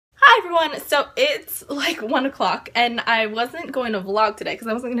everyone, so it's like 1 o'clock and I wasn't going to vlog today because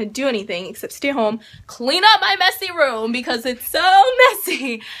I wasn't going to do anything except stay home, clean up my messy room because it's so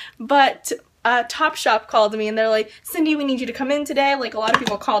messy. But Topshop called me and they're like, Cindy, we need you to come in today. Like, a lot of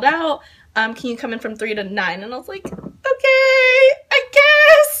people called out. Can you come in from 3 to 9? And I was like, okay, I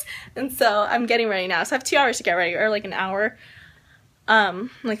guess. And so I'm getting ready now. So I have 2 hours to get ready, or like an hour.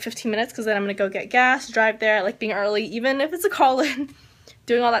 Like 15 minutes, because then I'm gonna go get gas, drive there. I like being early, even if it's a call-in,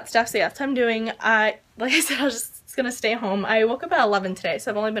 doing all that stuff. So yeah, that's what I'm doing. Like I said, I was just gonna stay home. I woke up at 11 today,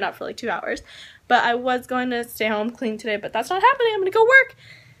 so I've only been up for like 2 hours. But I was going to stay home, clean today, but that's not happening. I'm gonna go work.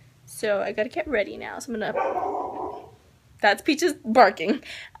 So I gotta get ready now. So I'm gonna, that's Peaches barking.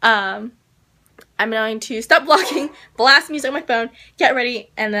 I'm going to stop vlogging, blast music on my phone, get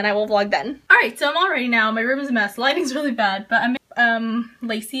ready, and then I will vlog then. Alright, so I'm all ready now. My room is a mess. Lighting's really bad, but I'm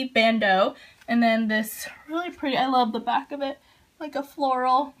lacy bandeau, and then this really pretty, I love the back of it, like a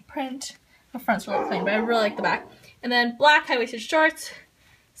floral print. The front's really plain, but I really like the back. And then black high-waisted shorts,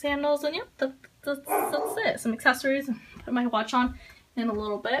 sandals, and yeah, that's it. Some accessories. Put my watch on in a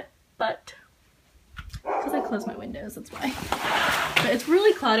little bit, but because I closed my windows, that's why. But it's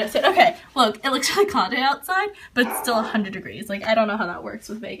really cloudy outside. Okay, look, it looks really cloudy outside, but it's still 100 degrees. Like, I don't know how that works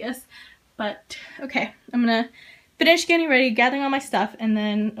with Vegas. But, okay, I'm gonna finish getting ready, gathering all my stuff, and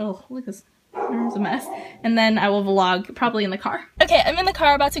then, oh, look at this. There's a mess. And then I will vlog probably in the car. Okay, I'm in the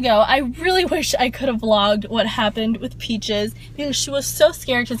car about to go. I really wish I could have vlogged what happened with Peaches because she was so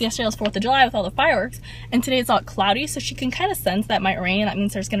scared because yesterday was 4th of July with all the fireworks, and today it's all cloudy, so she can kind of sense that it might rain. That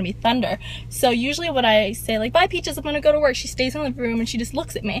means there's going to be thunder. So usually when I say like, bye Peaches, I'm going to go to work, she stays in the room and she just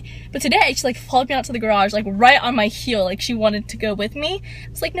looks at me. But today she like followed me out to the garage, like right on my heel, like she wanted to go with me. I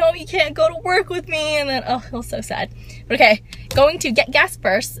was like, no, you can't go to work with me. And then, oh, it was so sad. But okay, going to get gas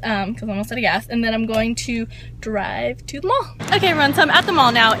first because I'm almost out of gas, and then I'm going to drive to the mall. Okay everyone, so I'm at the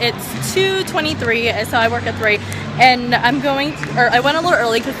mall now. It's 2:23, so I work at 3, and I'm going, or I went a little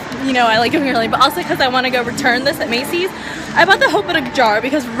early because, you know, I like going early, but also because I want to go return this at Macy's. I bought the Hope in a jar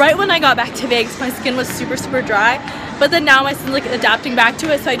because right when I got back to Vegas, my skin was super dry, but then now my skin's like adapting back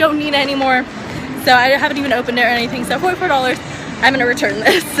to it, so I don't need it anymore. So I haven't even opened it or anything, so $44, I'm gonna return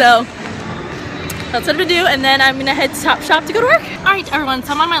this. So that's what I'm gonna do, and then I'm gonna head to Topshop to go to work. Alright everyone,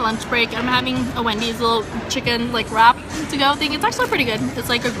 so I'm on my lunch break. I'm having a Wendy's little chicken like wrap to go thing. It's actually pretty good. It's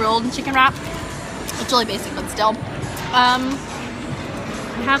like a grilled chicken wrap. It's really basic, but still. I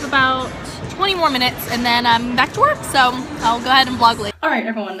have about 20 more minutes and then I'm back to work, so I'll go ahead and vlog later. Alright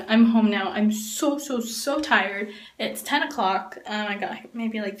everyone, I'm home now. I'm so tired. It's 10 o'clock. I got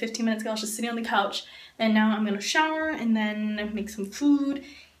maybe like 15 minutes ago. I was just sitting on the couch, and now I'm gonna shower and then make some food.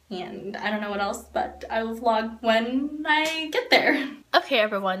 And I don't know what else, but I will vlog when I get there. Okay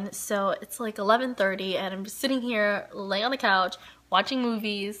everyone, so it's like 11:30 and I'm just sitting here laying on the couch watching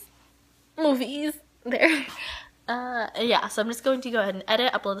movies there. Yeah, so I'm just going to go ahead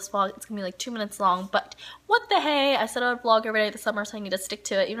and upload this vlog. It's gonna be like 2 minutes long, but what the hey, I said I would vlog every day this summer, so I need to stick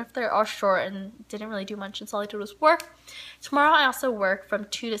to it, even if they are short and didn't really do much, and so all I did was work. Tomorrow I also work from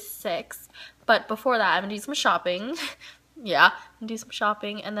 2 to 6, but before that I'm gonna do some shopping. Yeah, and do some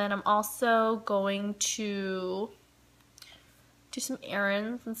shopping, and then I'm also going to do some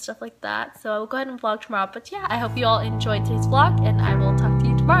errands and stuff like that. So I will go ahead and vlog tomorrow. But yeah, I hope you all enjoyed today's vlog, and I will talk to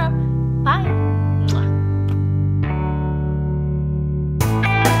you tomorrow.